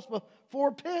pearls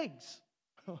before pigs.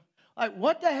 Like,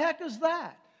 what the heck is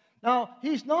that? Now,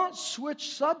 he's not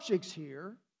switched subjects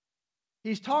here.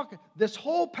 He's talking, this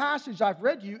whole passage I've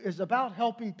read you is about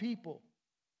helping people.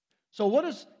 So what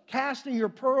does casting your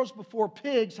pearls before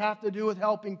pigs have to do with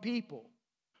helping people?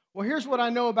 Well, here's what I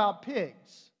know about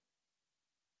pigs.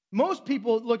 Most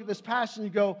people look at this passage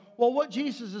and go, well, what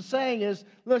Jesus is saying is,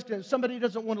 listen, if somebody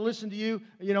doesn't want to listen to you,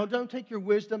 don't take your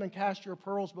wisdom and cast your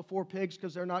pearls before pigs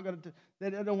because they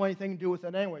don't want anything to do with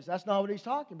it anyways. That's not what he's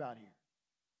talking about here.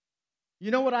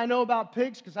 You know what I know about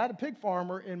pigs? Because I had a pig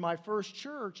farmer in my first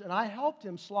church, and I helped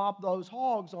him slop those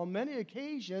hogs on many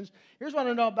occasions. Here's what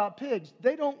I know about pigs.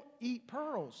 They don't eat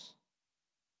pearls.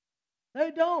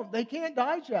 They don't. They can't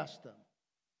digest them.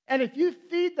 And if you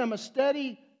feed them a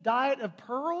steady diet of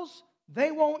pearls,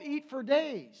 they won't eat for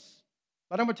days.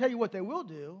 But I'm going to tell you what they will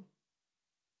do.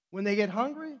 When they get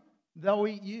hungry, they'll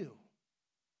eat you.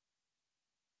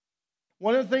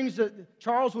 One of the things that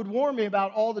Charles would warn me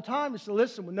about all the time is to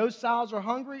listen, when those sows are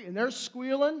hungry and they're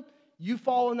squealing, you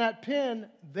fall in that pen,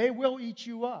 they will eat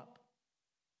you up.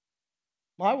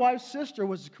 My wife's sister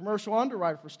was a commercial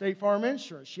underwriter for State Farm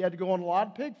Insurance. She had to go on a lot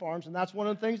of pig farms, and that's one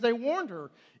of the things they warned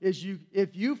her, is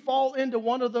if you fall into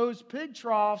one of those pig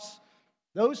troughs,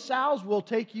 those sows will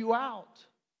take you out.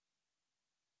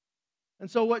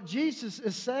 And so what Jesus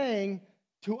is saying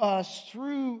to us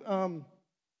through,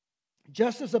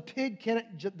 just as a pig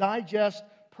can't digest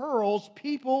pearls,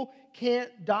 people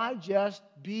can't digest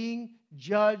being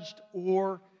judged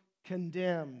or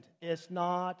condemned. It's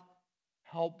not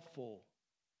helpful.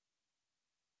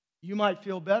 You might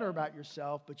feel better about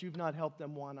yourself, but you've not helped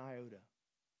them one iota.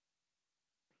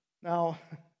 Now,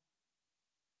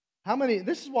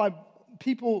 this is why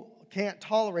people can't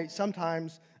tolerate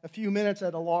sometimes a few minutes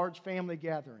at a large family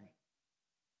gathering.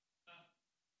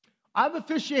 I've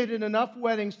officiated enough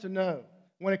weddings to know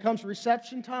when it comes to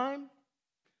reception time,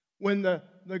 when the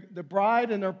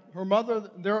bride and her mother,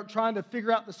 they're trying to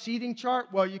figure out the seating chart.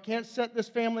 Well, you can't set this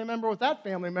family member with that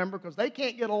family member because they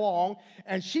can't get along.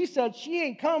 And she said she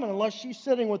ain't coming unless she's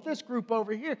sitting with this group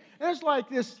over here. And it's like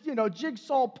this,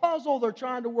 jigsaw puzzle they're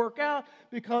trying to work out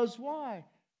because why?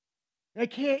 They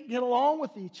can't get along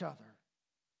with each other.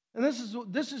 And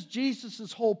this is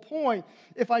Jesus' whole point.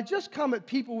 If I just come at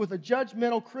people with a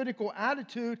judgmental, critical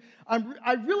attitude,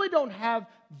 I really don't have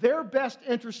their best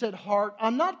interest at heart.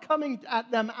 I'm not coming at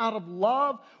them out of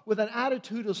love with an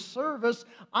attitude of service.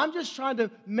 I'm just trying to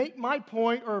make my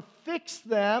point or fix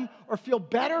them or feel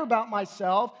better about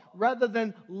myself rather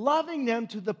than loving them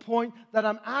to the point that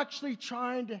I'm actually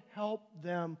trying to help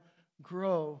them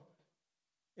grow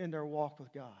in their walk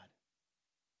with God.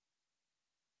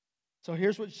 So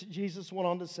here's what Jesus went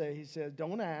on to say. He said,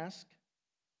 don't ask,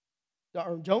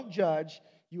 or don't judge.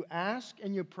 You ask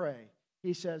and you pray.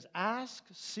 He says, ask,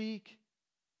 seek,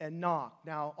 and knock.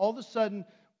 Now, all of a sudden,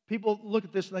 people look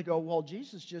at this and they go, well,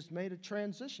 Jesus just made a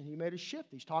transition. He made a shift.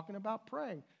 He's talking about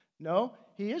praying. No,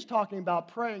 he is talking about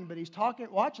praying, but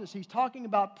watch this, he's talking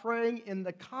about praying in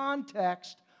the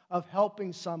context of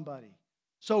helping somebody.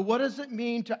 So what does it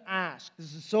mean to ask?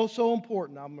 This is so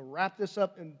important. I'm going to wrap this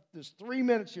up in just 3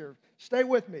 minutes here. Stay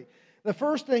with me. The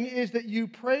first thing is that you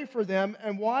pray for them.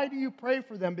 And why do you pray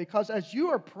for them? Because as you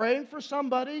are praying for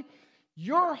somebody,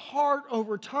 your heart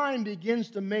over time begins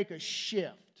to make a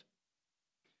shift.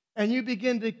 And you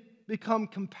begin to become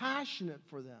compassionate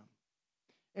for them.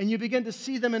 And you begin to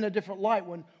see them in a different light.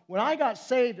 When I got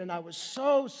saved and I was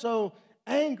so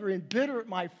angry and bitter at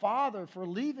my father for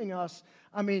leaving us,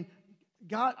 I mean,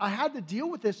 God, I had to deal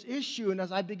with this issue. And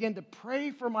as I began to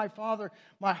pray for my father,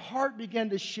 my heart began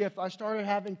to shift. I started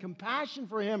having compassion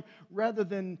for him rather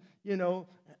than,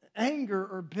 anger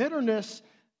or bitterness,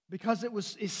 because it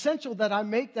was essential that I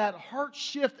make that heart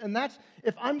shift. And that's,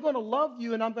 if I'm going to love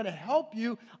you and I'm going to help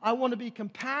you, I want to be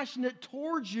compassionate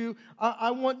towards you.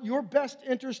 I want your best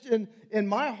interest in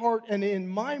my heart and in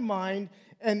my mind.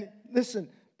 And listen,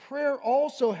 prayer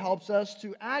also helps us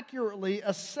to accurately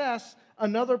assess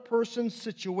another person's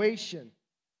situation.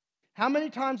 How many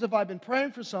times have I been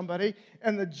praying for somebody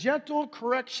and the gentle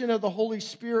correction of the Holy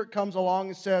Spirit comes along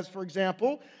and says, for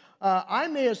example, I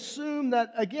may assume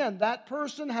that, again, that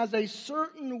person has a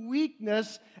certain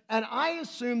weakness, and I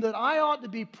assume that I ought to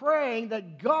be praying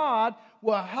that God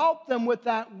will help them with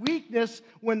that weakness,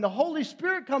 when the Holy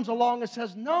Spirit comes along and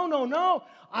says, no,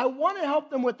 I want to help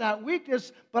them with that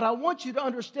weakness, but I want you to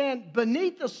understand,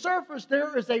 beneath the surface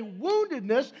there is a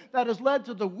woundedness that has led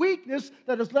to the weakness,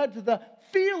 that has led to the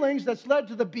feelings, that's led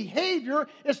to the behavior.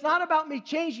 It's not about me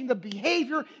changing the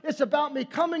behavior. It's about me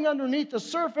coming underneath the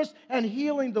surface and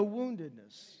healing the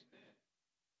woundedness.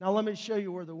 Now let me show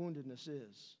you where the woundedness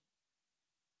is.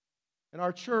 In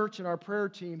our church, in our prayer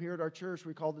team here at our church,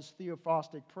 we call this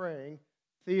theophostic praying.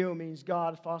 Theo means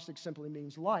God. Phostic simply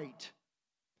means light.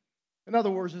 In other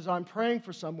words, as I'm praying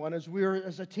for someone, as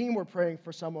a team we're praying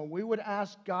for someone, we would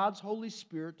ask God's Holy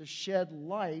Spirit to shed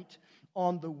light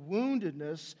on the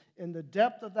woundedness in the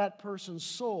depth of that person's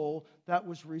soul that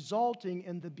was resulting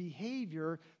in the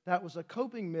behavior that was a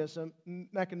coping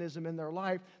mechanism in their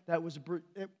life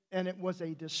and it was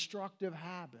a destructive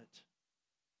habit.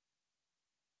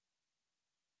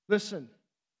 Listen,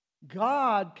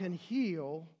 God can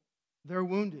heal their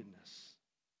woundedness.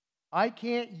 I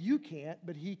can't, you can't,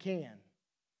 but He can.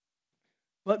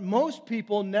 But most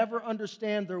people never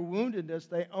understand their woundedness.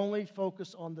 They only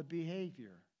focus on the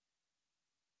behavior.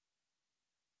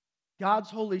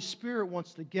 God's Holy Spirit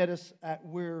wants to get us at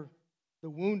where the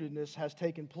woundedness has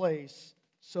taken place,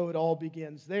 so it all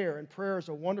begins there. And prayer is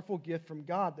a wonderful gift from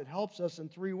God that helps us in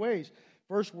 3 ways.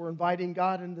 First, we're inviting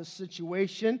God into the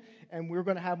situation, and we're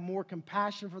going to have more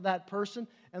compassion for that person.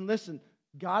 And listen,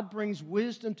 God brings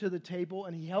wisdom to the table,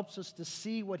 and He helps us to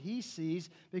see what He sees,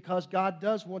 because God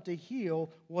does want to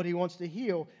heal what He wants to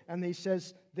heal. And He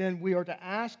says, then we are to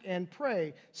ask and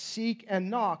pray, seek and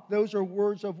knock. Those are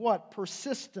words of what?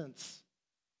 Persistence.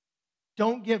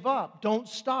 Don't give up. Don't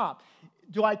stop.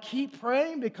 Do I keep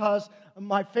praying because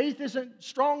my faith isn't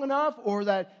strong enough, or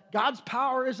that God's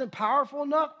power isn't powerful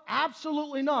enough?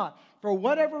 Absolutely not. For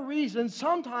whatever reason,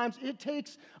 sometimes it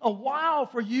takes a while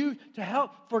for you to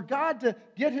help, for God to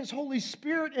get His Holy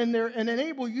Spirit in there and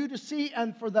enable you to see,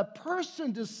 and for the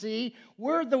person to see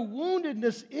where the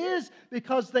woundedness is,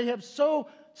 because they have so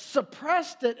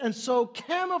suppressed it and so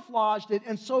camouflaged it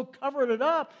and so covered it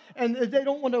up, and they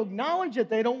don't want to acknowledge it.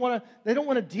 They don't want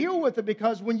to deal with it,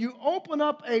 because when you open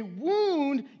up a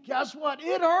wound, guess what?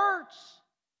 It hurts.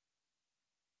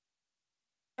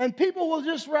 And people will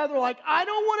just rather I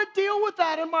don't want to deal with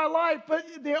that in my life.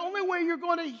 But the only way you're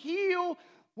going to heal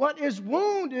what is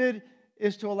wounded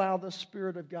is to allow the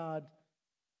Spirit of God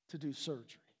to do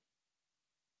surgery.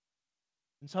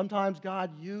 And sometimes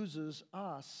God uses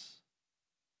us,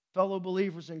 fellow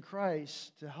believers in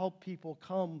Christ, to help people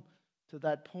come to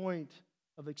that point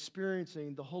of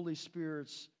experiencing the Holy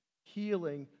Spirit's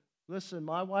healing. Listen,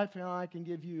 my wife and I can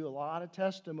give you a lot of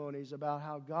testimonies about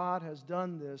how God has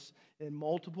done this in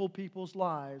multiple people's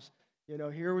lives.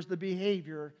 Here was the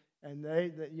behavior, and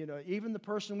even the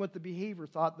person with the behavior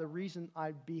thought the reason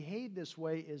I behave this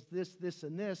way is this,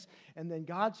 and this. And then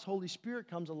God's Holy Spirit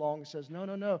comes along and says,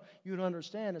 no, you don't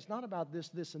understand. It's not about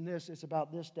this, and this. It's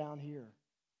about this down here.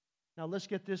 Now let's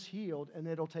get this healed, and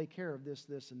it'll take care of this,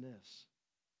 and this.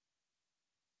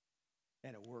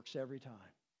 And it works every time.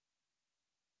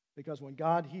 Because when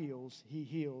God heals, He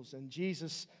heals. And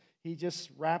Jesus he just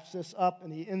wraps this up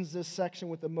and he ends this section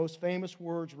with the most famous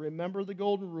words, remember the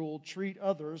golden rule, treat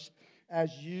others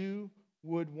as you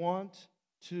would want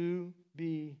to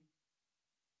be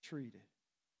treated.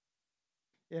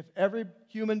 If every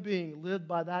human being lived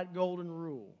by that golden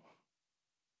rule,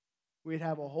 we'd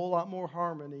have a whole lot more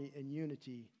harmony and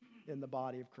unity in the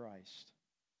body of Christ.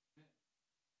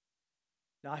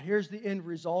 Now, here's the end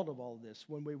result of all this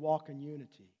when we walk in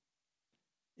unity.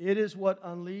 It is what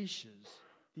unleashes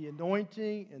the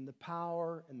anointing and the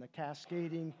power and the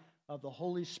cascading of the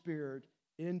Holy Spirit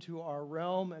into our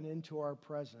realm and into our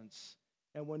presence.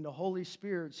 And when the Holy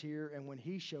Spirit's here and when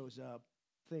He shows up,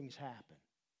 things happen.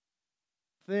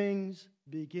 Things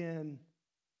begin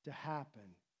to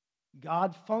happen.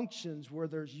 God functions where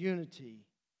there's unity.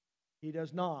 He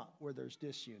does not where there's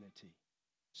disunity.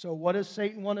 So what does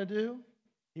Satan want to do?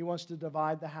 He wants to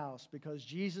divide the house because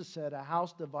Jesus said a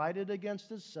house divided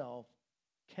against itself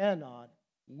cannot,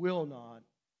 will not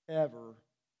ever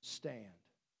stand.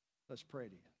 Let's pray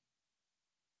to you.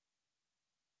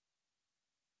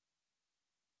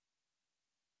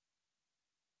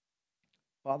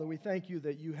 Father, we thank you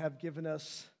that you have given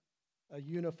us a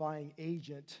unifying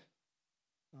agent,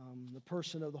 the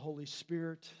person of the Holy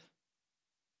Spirit,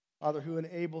 Father, who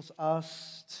enables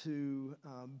us to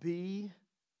be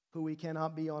who we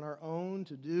cannot be on our own,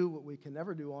 to do what we can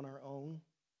never do on our own.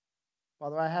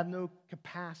 Father, I have no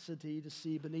capacity to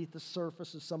see beneath the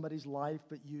surface of somebody's life,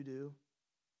 but you do.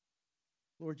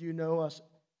 Lord, you know us,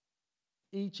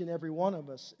 each and every one of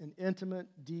us, in intimate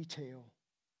detail.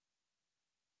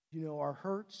 You know our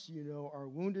hurts, you know our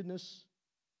woundedness,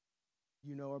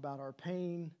 you know about our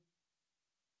pain,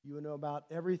 you know about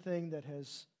everything that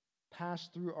has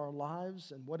passed through our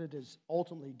lives and what it has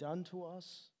ultimately done to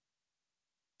us.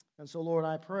 And so, Lord,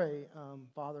 I pray,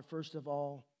 Father, first of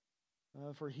all,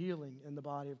 for healing in the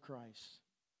body of Christ.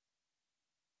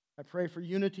 I pray for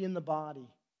unity in the body.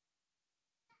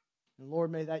 And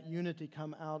Lord, may that unity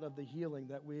come out of the healing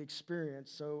that we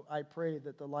experience. So I pray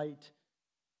that the light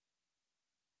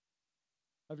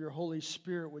of your Holy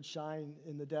Spirit would shine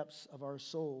in the depths of our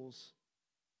souls,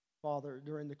 Father,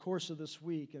 during the course of this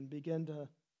week and begin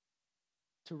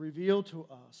to reveal to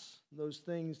us those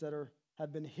things that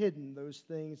have been hidden, those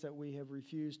things that we have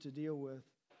refused to deal with,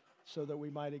 so that we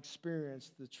might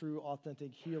experience the true,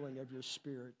 authentic healing of your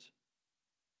Spirit.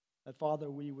 That, Father,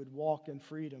 we would walk in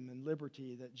freedom and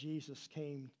liberty that Jesus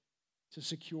came to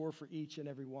secure for each and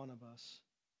every one of us.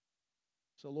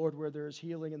 So, Lord, where there is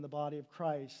healing in the body of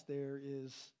Christ, there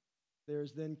is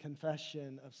then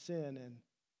confession of sin. And,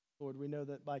 Lord, we know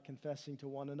that by confessing to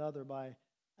one another, by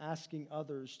asking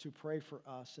others to pray for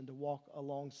us and to walk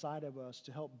alongside of us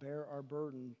to help bear our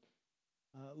burden,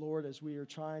 Lord, as we are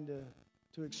trying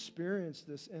to experience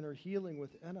this inner healing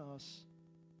within us,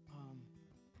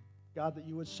 God, that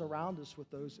you would surround us with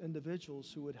those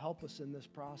individuals who would help us in this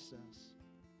process.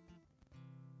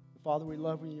 Father, we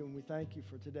love you and we thank you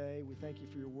for today. We thank you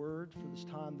for your word, for this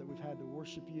time that we've had to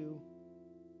worship you.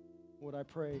 Lord, I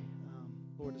pray,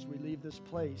 Lord, as we leave this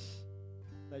place,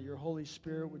 that your Holy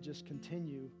Spirit would just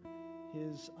continue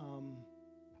his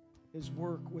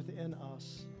work within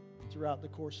us throughout the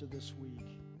course of this week.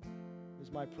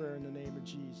 Is my prayer in the name of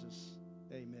Jesus.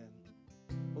 Amen.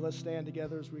 Well, let's stand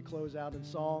together as we close out in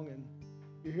song. And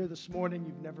you're here this morning,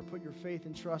 you've never put your faith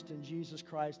and trust in Jesus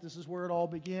Christ. This is where it all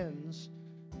begins,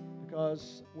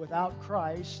 because without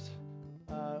Christ,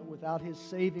 without his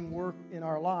saving work in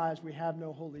our lives, we have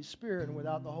no Holy Spirit. And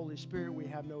without the Holy Spirit, we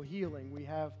have no healing. We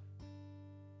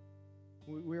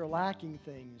are lacking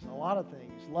things, a lot of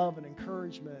things, love and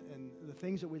encouragement and the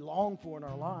things that we long for in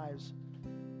our lives.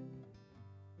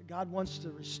 God wants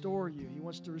to restore you. He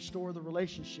wants to restore the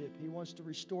relationship. He wants to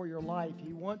restore your life.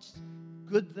 He wants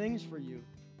good things for you.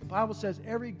 The Bible says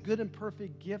every good and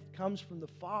perfect gift comes from the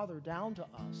Father down to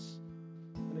us.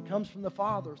 And it comes from the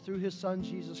Father through His Son,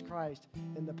 Jesus Christ,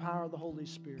 in the power of the Holy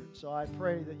Spirit. So I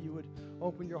pray that you would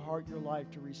open your heart, your life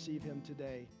to receive Him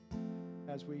today.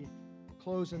 As we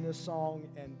close in this song,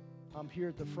 and I'm here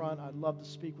at the front. I'd love to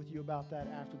speak with you about that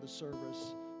after the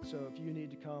service. So if you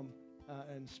need to come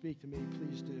and speak to me,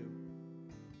 please do.